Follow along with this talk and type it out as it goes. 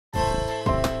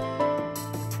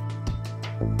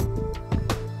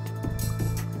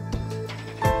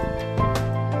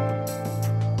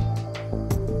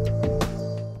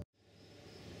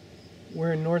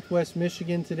We're in northwest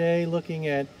Michigan today looking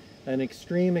at an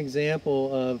extreme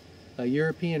example of a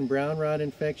European brown rot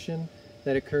infection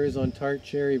that occurs on tart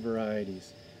cherry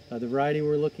varieties. The variety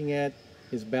we're looking at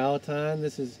is Balaton.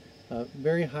 This is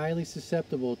very highly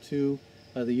susceptible to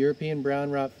the European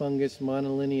brown rot fungus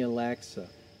Monolinea laxa.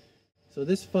 So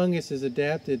this fungus is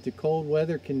adapted to cold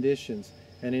weather conditions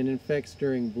and it infects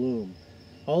during bloom.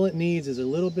 All it needs is a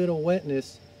little bit of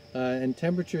wetness and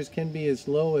temperatures can be as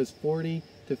low as 40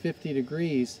 to 50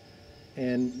 degrees,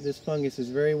 and this fungus is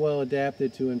very well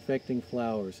adapted to infecting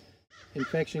flowers.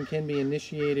 Infection can be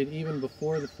initiated even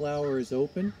before the flower is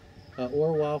open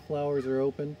or while flowers are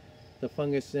open. The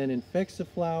fungus then infects the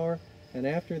flower, and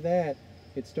after that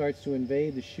it starts to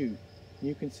invade the shoot.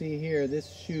 You can see here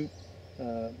this shoot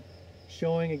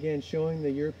showing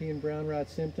the European brown rot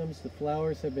symptoms. The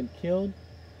flowers have been killed,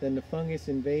 then the fungus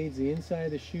invades the inside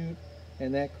of the shoot,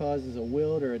 and that causes a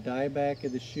wilt or a dieback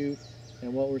of the shoot.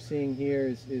 And what we're seeing here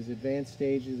is advanced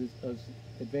stages of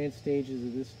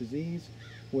this disease,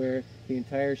 where the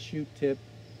entire shoot tip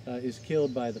is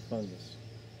killed by the fungus.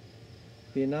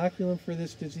 The inoculum for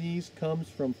this disease comes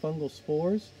from fungal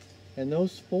spores, and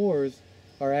those spores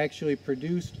are actually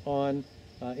produced on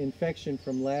infection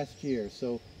from last year.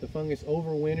 So the fungus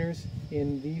overwinters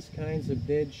in these kinds of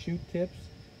dead shoot tips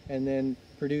and then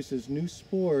produces new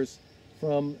spores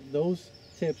from those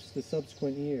tips the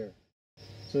subsequent year.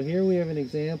 So here we have an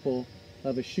example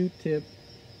of a shoot tip,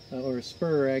 or a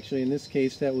spur actually in this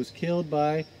case, that was killed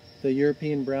by the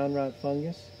European brown rot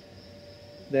fungus.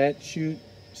 That shoot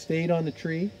stayed on the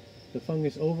tree, the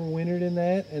fungus overwintered in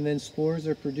that, and then spores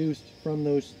are produced from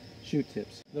those shoot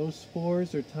tips. Those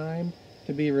spores are timed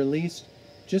to be released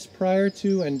just prior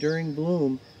to and during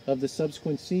bloom of the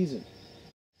subsequent season.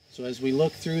 So as we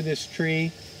look through this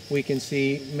tree, we can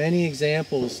see many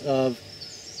examples of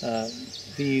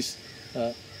these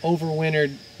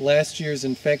overwintered last year's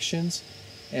infections,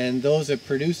 and those that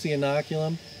produced the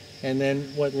inoculum. And then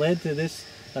what led to this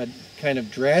kind of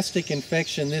drastic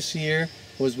infection this year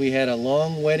was we had a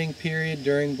long wetting period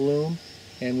during bloom,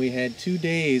 and we had 2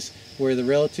 days where the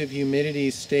relative humidity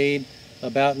stayed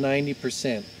about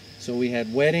 90%. So we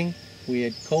had wetting, we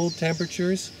had cold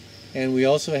temperatures, and we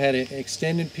also had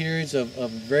extended periods of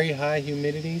very high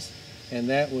humidities, and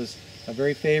that was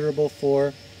very favorable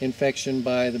for infection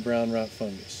by the brown rot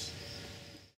fungus.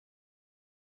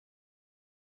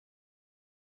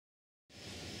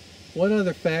 What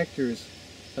other factors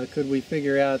could we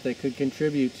figure out that could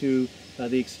contribute to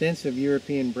the extensive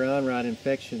European brown rot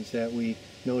infections that we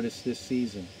noticed this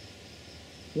season?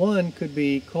 One could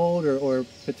be cold or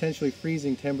potentially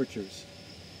freezing temperatures.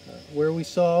 Where we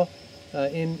saw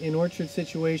in orchard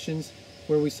situations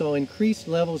where we saw increased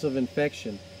levels of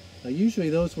infection, usually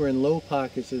those were in low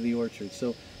pockets of the orchard.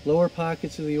 So lower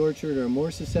pockets of the orchard are more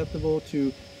susceptible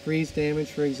to freeze damage,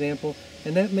 for example,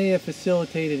 and that may have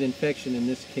facilitated infection in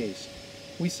this case.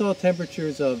 We saw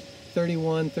temperatures of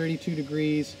 31, 32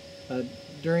 degrees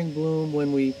during bloom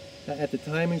at the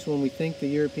timings when we think the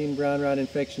European brown rot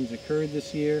infections occurred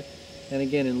this year. And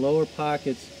again, in lower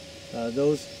pockets,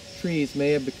 those trees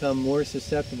may have become more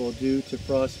susceptible due to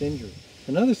frost injury.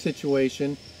 Another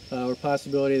situation or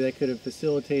possibility that could have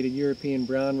facilitated European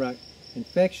brown rot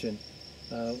infection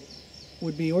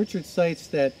would be orchard sites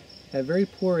that have very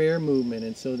poor air movement,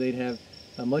 and so they'd have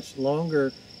a much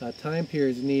longer time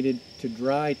periods needed to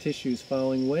dry tissues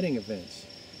following wetting events.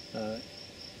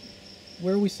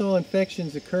 Where we saw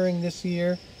infections occurring this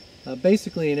year,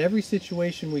 basically in every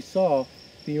situation we saw,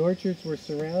 the orchards were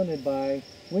surrounded by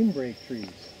windbreak trees.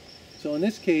 So in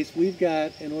this case, we've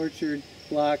got an orchard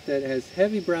block that has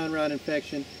heavy brown rot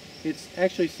infection. It's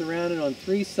actually surrounded on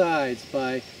 3 sides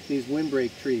by these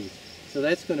windbreak trees. So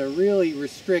that's going to really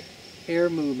restrict air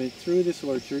movement through this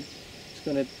orchard. It's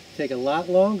going to take a lot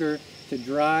longer to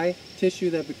dry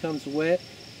tissue that becomes wet.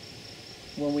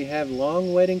 When we have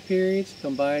long wetting periods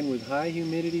combined with high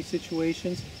humidity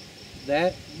situations,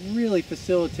 that really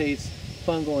facilitates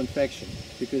fungal infection,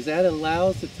 because that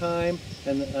allows the time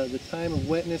and the time of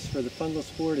wetness for the fungal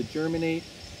spore to germinate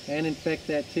and infect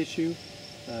that tissue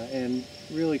and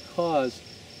really cause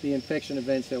the infection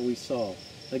events that we saw.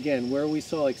 Again, where we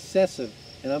saw excessive,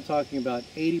 and I'm talking about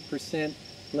 80%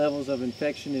 levels of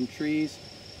infection in trees,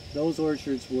 those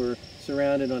orchards were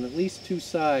surrounded on at least 2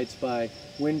 sides by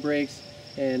windbreaks,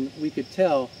 and we could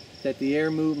tell that the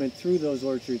air movement through those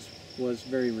orchards was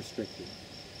very restricted.